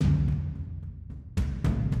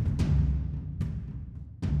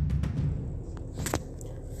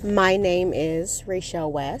My name is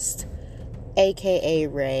Rachel West, aka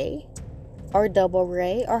Ray, or Double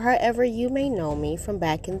Ray, or however you may know me from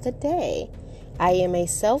back in the day. I am a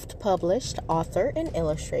self-published author and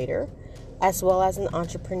illustrator, as well as an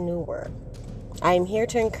entrepreneur. I am here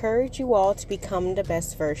to encourage you all to become the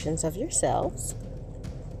best versions of yourselves.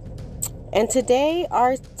 And today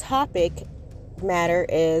our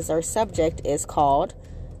subject is called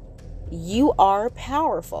You Are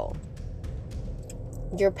Powerful.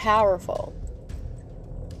 You're powerful.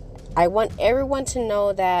 I want everyone to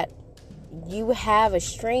know that you have a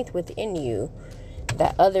strength within you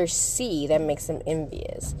that others see that makes them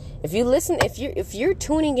envious. If you're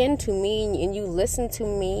tuning in to me and you listen to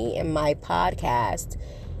me and my podcast,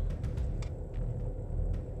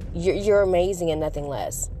 you're amazing and nothing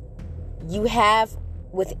less. You have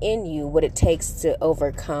within you what it takes to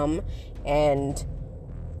overcome and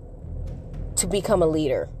to become a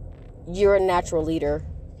leader. You're a natural leader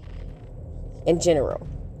in general.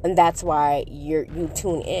 And that's why you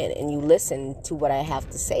tune in and you listen to what I have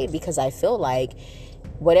to say, because I feel like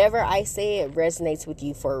whatever I say, it resonates with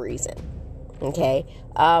you for a reason. Okay?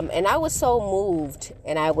 And I was so moved,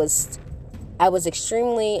 and I was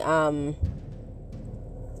extremely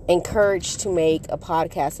encouraged to make a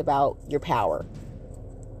podcast about your power.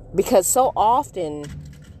 Because so often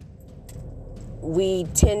we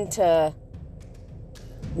tend to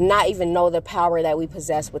not even know the power that we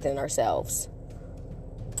possess within ourselves.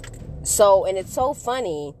 So, and it's so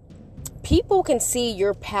funny, people can see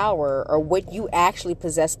your power or what you actually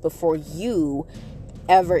possess before you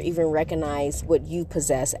ever even recognize what you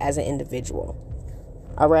possess as an individual.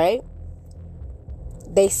 All right?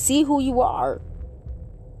 They see who you are.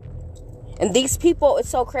 And these people, it's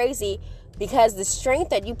so crazy because the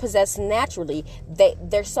strength that you possess naturally,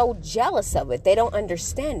 they're so jealous of it. They don't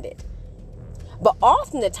understand it. But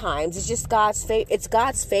often the times, it's just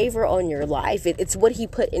God's favor on your life. It's what He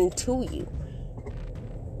put into you.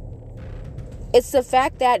 It's the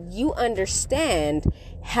fact that you understand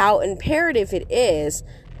how imperative it is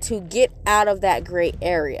to get out of that gray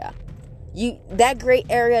area. That gray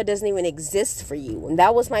area doesn't even exist for you. And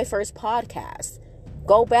that was my first podcast.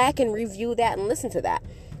 Go back and review that and listen to that.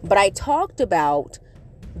 But I talked about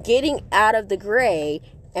getting out of the gray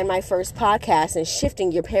in my first podcast and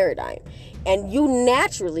shifting your paradigm. And you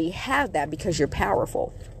naturally have that because you're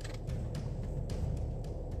powerful.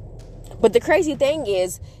 But the crazy thing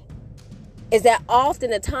is that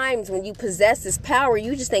often at times when you possess this power,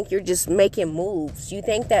 you just think you're just making moves. You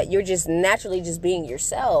think that you're just naturally just being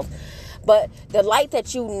yourself. But the light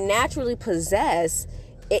that you naturally possess,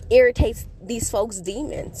 it irritates these folks'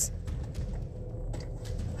 demons.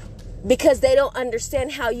 Because they don't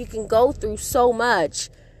understand how you can go through so much,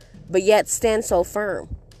 but yet stand so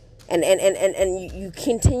firm. And you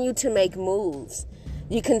continue to make moves.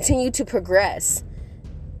 You continue to progress.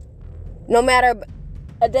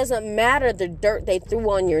 It doesn't matter the dirt they threw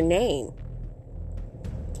on your name.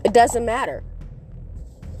 It doesn't matter.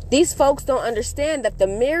 These folks don't understand that the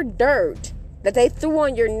mere dirt that they threw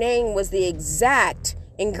on your name was the exact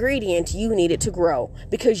ingredient you needed to grow,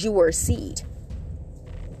 because you were a seed.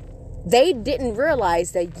 They didn't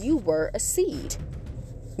realize that you were a seed.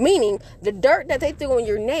 Meaning, the dirt that they threw on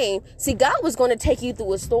your name, see, God was going to take you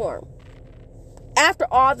through a storm. After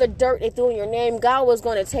all the dirt they threw on your name, God was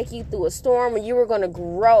going to take you through a storm, and you were going to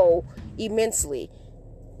grow immensely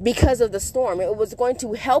because of the storm. It was going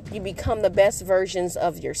to help you become the best versions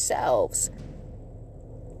of yourselves.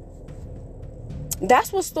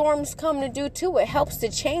 That's what storms come to do too. It helps to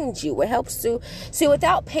change you. It helps to, see,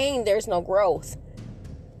 without pain, there's no growth.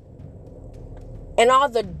 And all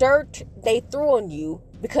the dirt they threw on you,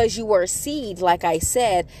 because you were a seed, like I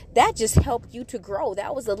said, that just helped you to grow.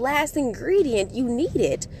 That was the last ingredient you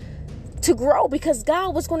needed to grow, because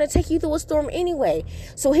God was going to take you through a storm anyway.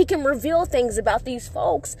 So He can reveal things about these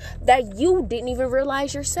folks that you didn't even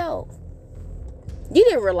realize yourself. You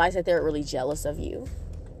didn't realize that they were really jealous of you.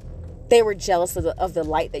 They were jealous of the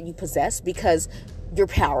light that you possess because you're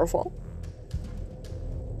powerful.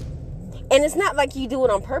 And it's not like you do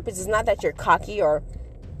it on purpose. It's not that you're cocky or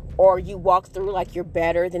you walk through like you're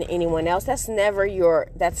better than anyone else. That's never your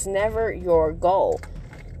goal.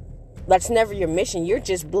 That's never your mission. You're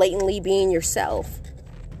just blatantly being yourself.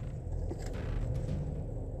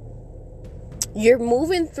 You're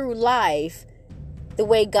moving through life the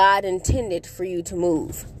way God intended for you to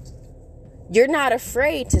move. You're not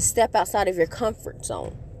afraid to step outside of your comfort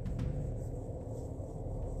zone.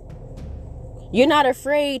 You're not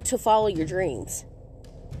afraid to follow your dreams.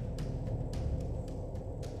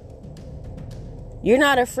 You're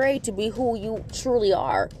not afraid to be who you truly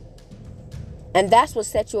are. And that's what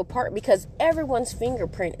sets you apart, because everyone's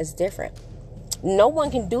fingerprint is different. No one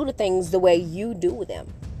can do the things the way you do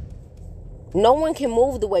them. No one can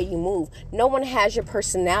move the way you move. No one has your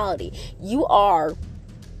personality. You are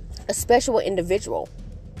a special individual.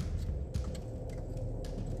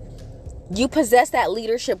 You possess that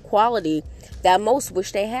leadership quality that most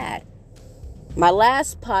wish they had. My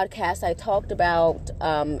last podcast, I talked about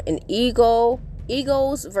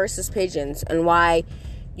egos versus pigeons, and why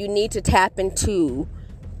you need to tap into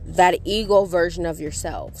that ego version of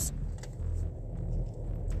yourselves.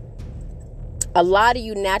 A lot of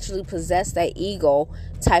you naturally possess that ego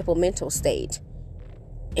type of mental state,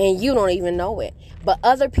 and you don't even know it. But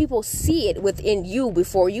other people see it within you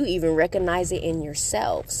before you even recognize it in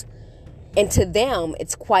yourselves. And to them,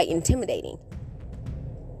 it's quite intimidating,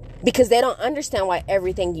 because they don't understand why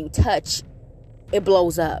everything you touch, it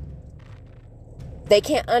blows up. They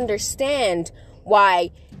can't understand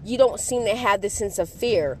why you don't seem to have this sense of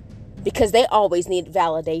fear, because they always need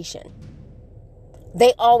validation.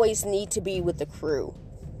 They always need to be with the crew.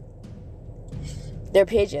 They're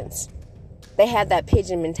pigeons. They have that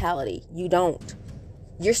pigeon mentality. You don't.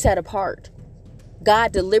 You're set apart.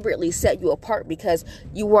 God deliberately set you apart because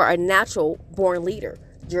you are a natural born leader.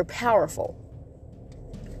 You're powerful.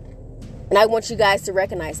 And I want you guys to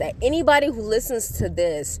recognize that. Anybody who listens to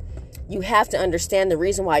this, you have to understand the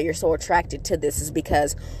reason why you're so attracted to this is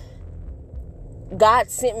because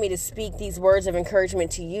God sent me to speak these words of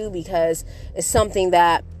encouragement to you, because it's something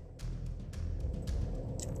that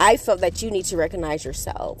I felt that you need to recognize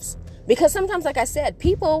yourselves. Because sometimes, like I said,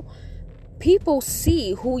 people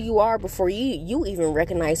see who you are before you even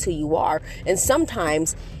recognize who you are. And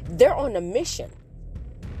sometimes they're on a mission.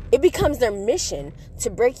 It becomes their mission to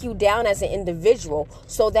break you down as an individual,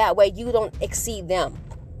 so that way you don't exceed them.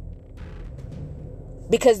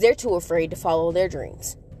 Because they're too afraid to follow their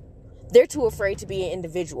dreams. They're too afraid to be an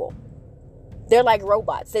individual. They're like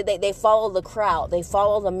robots. They follow the crowd. They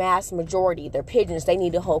follow the mass majority. They're pigeons. They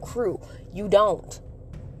need a whole crew. You don't.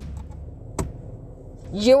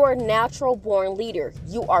 You're a natural born leader.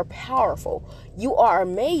 You are powerful. You are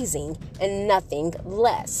amazing and nothing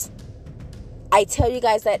less. I tell you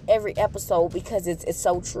guys that every episode because it's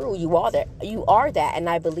so true. You are that, and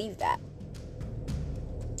I believe that.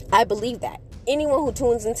 I believe that. Anyone who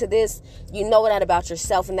tunes into this, you know that about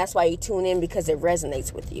yourself, and that's why you tune in, because it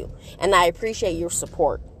resonates with you. And I appreciate your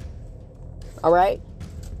support. All right?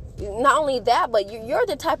 Not only that, but you're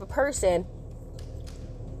the type of person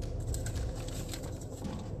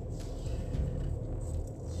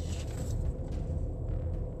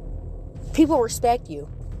people respect you.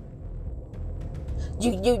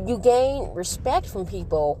 You gain respect from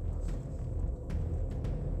people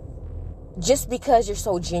just because you're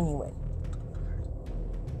so genuine.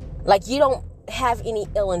 Like, you don't have any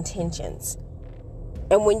ill intentions.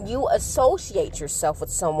 And when you associate yourself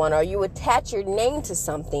with someone, or you attach your name to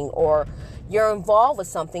something, or you're involved with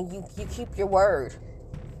something, you keep your word.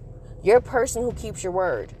 You're a person who keeps your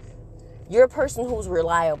word. You're a person who's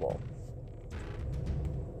reliable.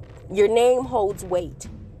 Your name holds weight.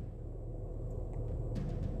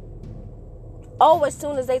 Oh, as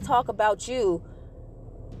soon as they talk about you,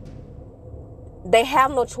 they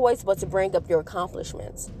have no choice but to bring up your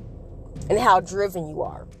accomplishments and how driven you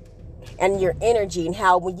are and your energy, and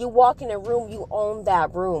how when you walk in a room, you own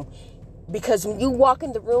that room. Because when you walk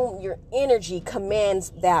in the room, your energy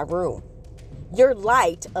commands that room. Your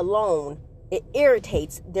light alone, it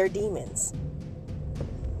irritates their demons.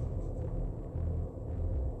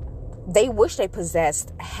 They wish they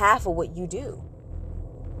possessed half of what you do.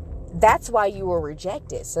 That's why you were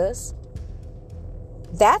rejected, sis.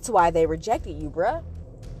 That's why they rejected you, bruh.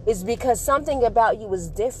 It's because something about you is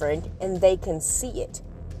different, and they can see it.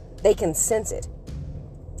 They can sense it.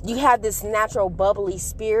 You have this natural bubbly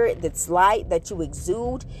spirit that's light that you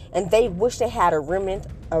exude, and they wish they had a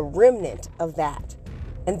remnant of that.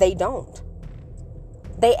 And they don't.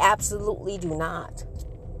 They absolutely do not.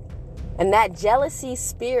 And that jealousy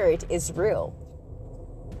spirit is real.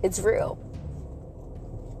 It's real.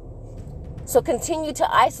 So continue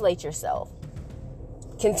to isolate yourself.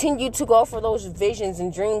 Continue to go for those visions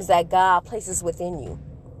and dreams that God places within you.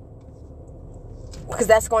 Because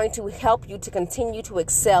that's going to help you to continue to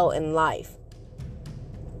excel in life.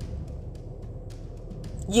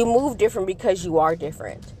 You move different because you are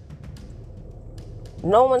different.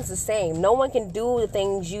 No one's the same. No one can do the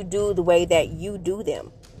things you do the way that you do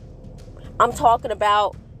them. I'm talking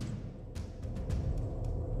about,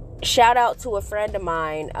 shout out to a friend of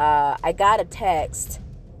mine. I got a text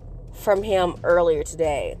from him earlier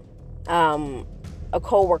today, a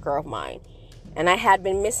coworker of mine, and I had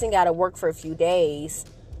been missing out of work for a few days,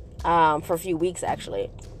 for a few weeks actually,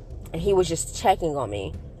 and he was just checking on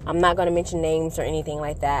me. I'm not going to mention names or anything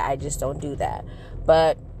like that. I just don't do that.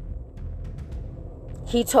 But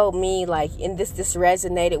he told me, like, and this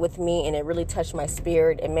resonated with me, and it really touched my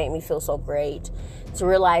spirit. It made me feel so great to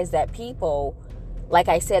realize that people, like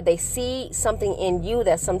I said, they see something in you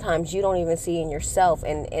that sometimes you don't even see in yourself,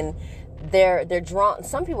 and they're drawn.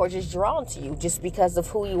 Some people are just drawn to you just because of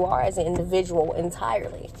who you are as an individual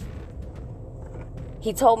entirely.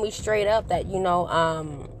 He told me straight up that,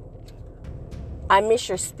 I miss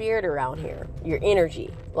your spirit around here, your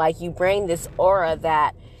energy. Like, you bring this aura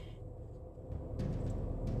that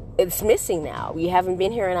it's missing now. You haven't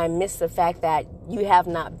been here, and I miss the fact that you have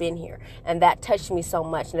not been here. And that touched me so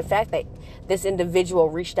much. And the fact that this individual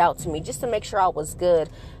reached out to me just to make sure I was good,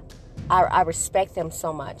 I respect them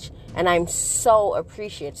so much. And I'm so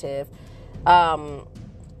appreciative of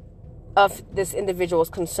this individual's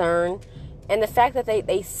concern. And the fact that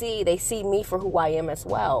they see me for who I am as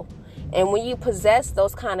well. And when you possess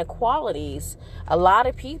those kind of qualities, a lot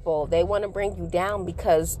of people, they want to bring you down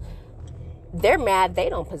because they're mad they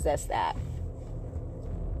don't possess that.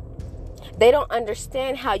 They don't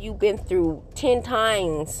understand how you've been through 10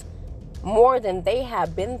 times more than they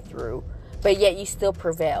have been through, but yet you still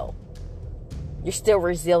prevail. You're still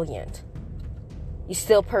resilient. You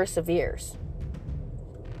still perseveres.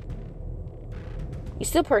 You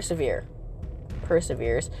still persevere.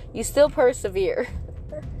 You still persevere.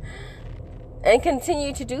 And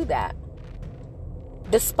continue to do that.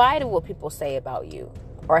 Despite of what people say about you,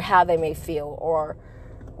 or how they may feel, or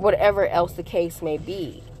whatever else the case may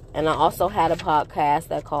be. And I also had a podcast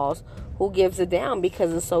that calls Who Gives a Damn,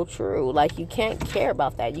 because it's so true. Like, you can't care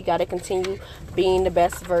about that. You got to continue being the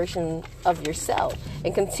best version of yourself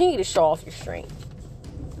and continue to show off your strength.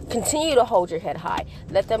 Continue to hold your head high.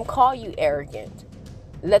 Let them call you arrogant.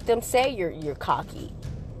 Let them say you're cocky.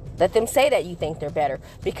 Let them say that you think they're better.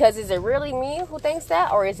 Because is it really me who thinks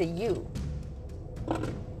that, or is it you?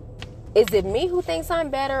 Is it me who thinks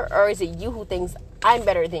I'm better, or is it you who thinks I'm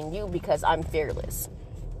better than you because I'm fearless?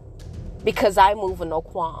 Because I move with no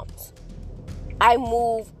qualms. I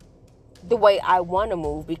move the way I want to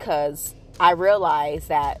move because I realize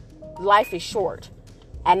that life is short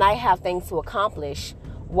and I have things to accomplish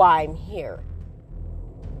while I'm here.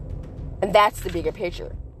 And that's the bigger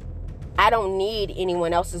picture. I don't need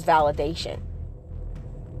anyone else's validation.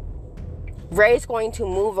 Ray's going to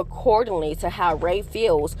move accordingly to how Ray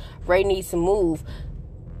feels. Ray needs to move,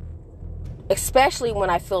 especially when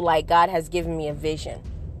I feel like God has given me a vision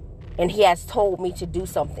and He has told me to do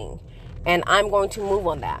something, and I'm going to move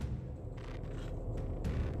on that.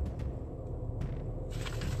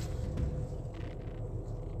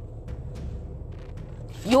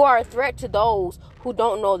 You are a threat to those who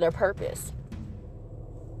don't know their purpose.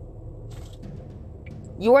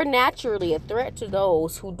 You are naturally a threat to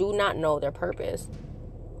those who do not know their purpose.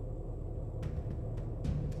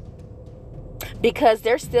 Because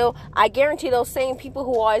they're still, I guarantee those same people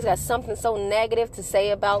who always got something so negative to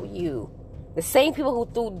say about you, the same people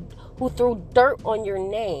who threw dirt on your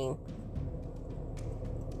name,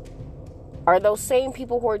 are those same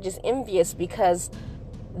people who are just envious because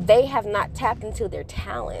they have not tapped into their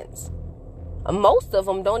talents. Most of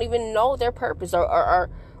them don't even know their purpose or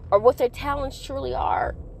what their talents truly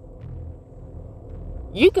are.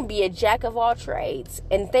 You can be a jack of all trades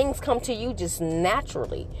and things come to you just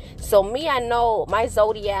naturally. So me, I know my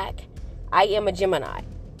zodiac, I am a Gemini.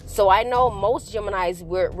 So I know most Geminis,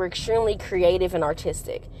 we're extremely creative and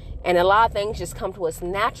artistic. And a lot of things just come to us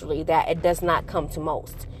naturally that it does not come to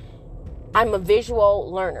most. I'm a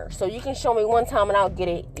visual learner. So you can show me one time and I'll get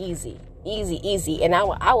it easy. And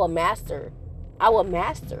I will master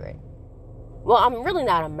it. Well, I'm really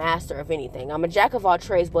not a master of anything. I'm a jack of all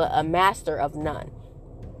trades, but a master of none.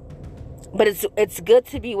 But it's good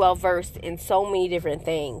to be well versed in so many different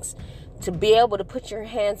things, to be able to put your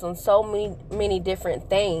hands on so many different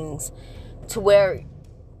things, to where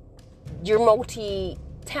you're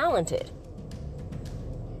multi-talented,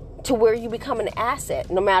 to where you become an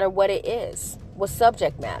asset, no matter what it is, what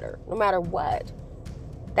subject matter, no matter what.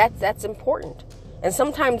 That's important. And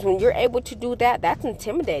sometimes when you're able to do that, that's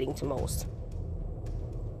intimidating to most.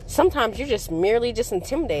 Sometimes you're just merely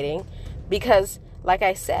intimidating because, like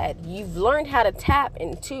I said, you've learned how to tap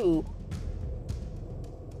into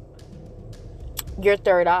your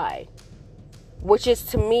third eye, which is,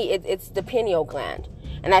 to me, it's the pineal gland.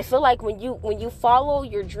 And I feel like when you follow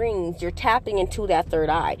your dreams, you're tapping into that third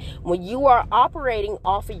eye. When you are operating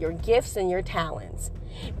off of your gifts and your talents,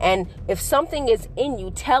 and if something is in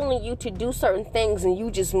you telling you to do certain things and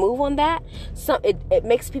you just move on that, it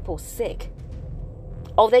makes people sick.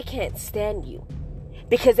 Oh, they can't stand you.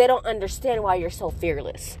 because they don't understand why you're so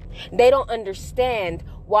fearless. They don't understand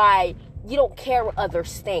why you don't care what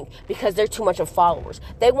others think, because they're too much of followers.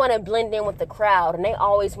 They want to blend in with the crowd, and they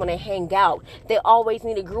always want to hang out. They always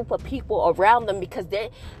need a group of people around them, because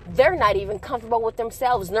they're not even comfortable with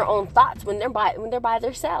themselves and their own thoughts when they're by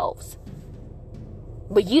themselves.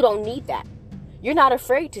 But you don't need that. You're not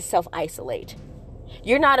afraid to self-isolate.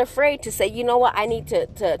 You're not afraid to say, you know what, I need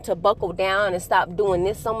to buckle down and stop doing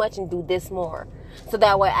this so much and do this more, so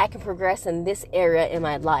that way I can progress in this area in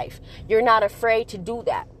my life. You're not afraid to do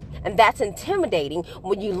that. And that's intimidating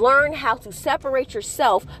when you learn how to separate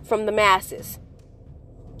yourself from the masses.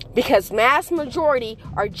 Because mass majority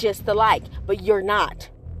are just alike, but you're not.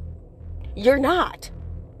 You're not.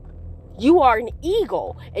 You are an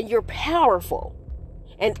eagle, and you're powerful.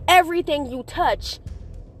 And everything you touch,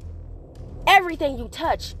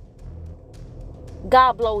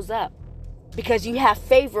 God blows up, because you have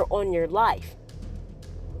favor on your life.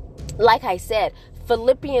 Like I said,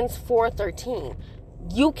 Philippians 4:13.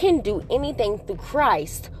 You can do anything through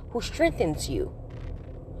Christ who strengthens you.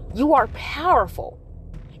 You are powerful,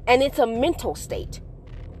 and it's a mental state.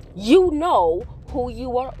 You know who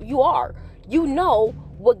you are. You know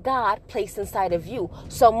what God placed inside of you.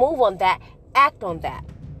 So move on that, act on that,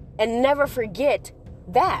 and never forget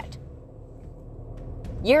that.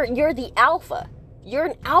 You're the alpha. You're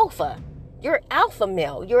an alpha. You're alpha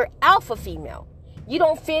male. You're alpha female. You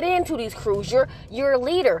don't fit into these crews. You're a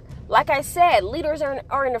leader. Like I said, leaders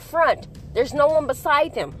are in the front. There's no one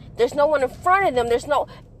beside them. There's no one in front of them.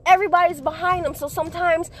 Everybody's behind them. So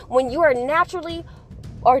sometimes when you are natural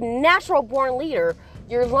born leader,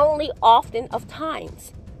 you're lonely often of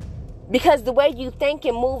times, because the way you think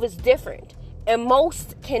and move is different, and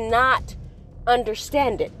most cannot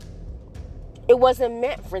understand it. It wasn't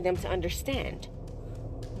meant for them to understand.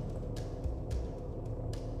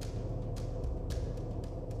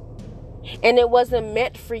 And it wasn't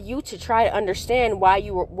meant for you to try to understand why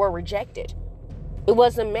you were rejected. It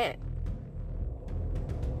wasn't meant.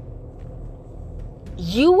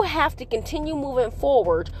 You have to continue moving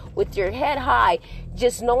forward with your head high,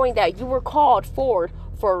 just knowing that you were called forward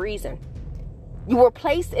for a reason. You were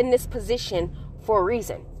placed in this position for a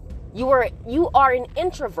reason. You are an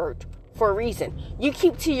introvert for a reason. You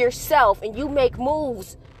keep to yourself and you make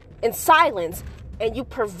moves in silence, and you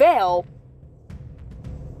prevail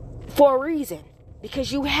for a reason,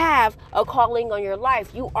 because you have a calling on your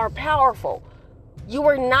life. You are powerful. You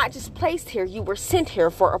were not just placed here, you were sent here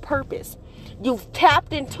for a purpose. You've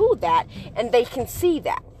tapped into that, and they can see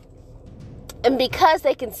that. And because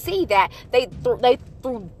they can see that, they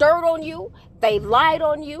threw dirt on you, they lied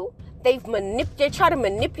on you, they try to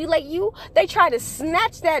manipulate you, they try to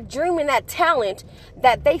snatch that dream and that talent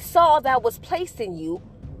that they saw that was placed in you,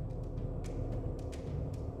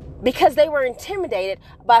 because they were intimidated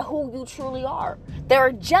by who you truly are.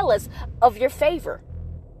 They're jealous of your favor.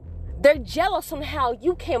 They're jealous on how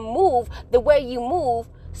you can move the way you move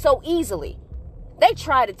so easily. They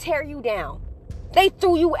try to tear you down. They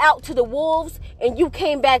threw you out to the wolves, and you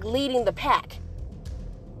came back leading the pack.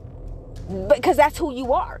 Because that's who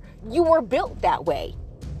you are. You were built that way.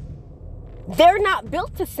 They're not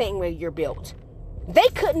built the same way you're built. They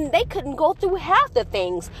couldn't go through half the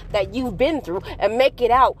things that you've been through and make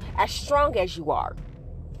it out as strong as you are,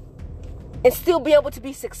 and still be able to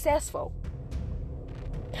be successful.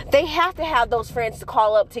 They have to have those friends to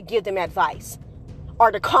call up to give them advice,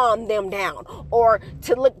 or to calm them down, or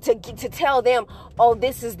to tell them, oh,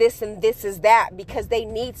 this is this and this is that, because they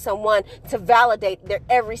need someone to validate their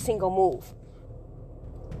every single move.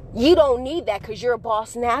 You don't need that, because you're a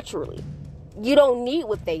boss naturally. You don't need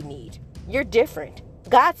what they need. You're different.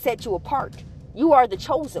 God set you apart. You are the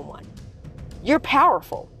chosen one. You're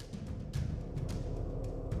powerful.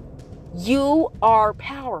 You are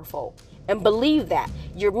powerful. And believe that.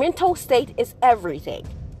 Your mental state is everything.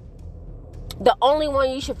 The only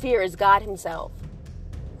one you should fear is God himself.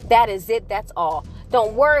 That is it. That's all.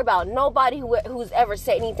 Don't worry about nobody who's ever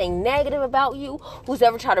said anything negative about you, who's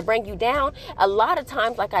ever tried to bring you down. A lot of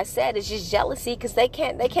times, like I said, it's just jealousy, because they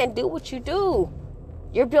can't do what you do.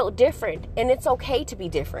 You're built different, and it's okay to be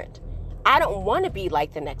different. I don't want to be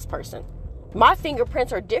like the next person. My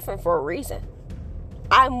fingerprints are different for a reason.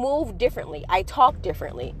 I move differently. I talk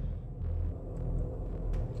differently.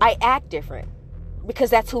 I act different, because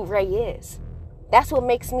that's who Ray is. That's what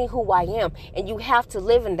makes me who I am. And you have to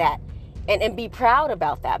live in that and be proud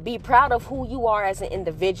about that. Be proud of who you are as an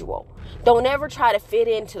individual. Don't ever try to fit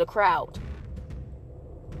into the crowd,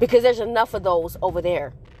 because there's enough of those over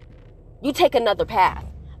there. You take another path.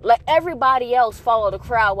 Let everybody else follow the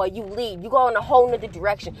crowd while you lead. You go in a whole nother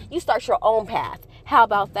direction. You start your own path. How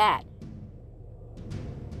about that?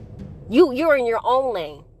 You're in your own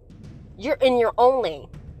lane. You're in your own lane.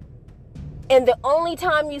 And the only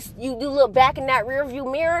time you do look back in that rear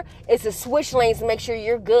view mirror is to switch lanes to make sure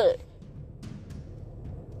you're good.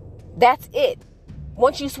 That's it.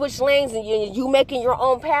 Once you switch lanes and you making your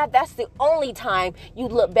own path, that's the only time you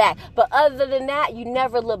look back. But other than that, you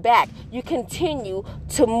never look back. You continue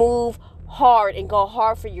to move hard and go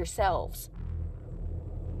hard for yourselves.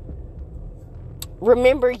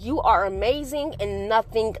 Remember, you are amazing and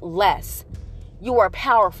nothing less. You are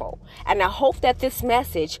powerful. And I hope that this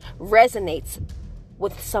message resonates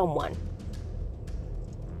with someone.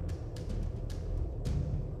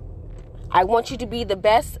 I want you to be the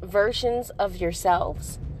best versions of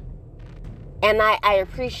yourselves. And I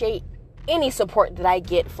appreciate any support that I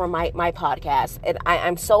get from my podcast. And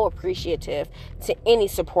I'm so appreciative to any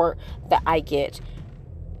support that I get.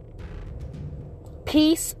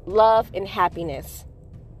 Peace, love, and happiness.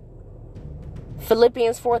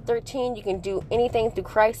 Philippians 4:13, you can do anything through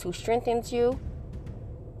Christ who strengthens you.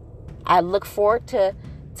 I look forward to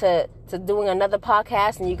doing another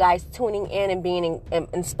podcast and you guys tuning in and being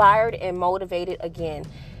inspired and motivated again.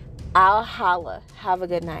 I'll holla. Have a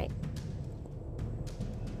good night.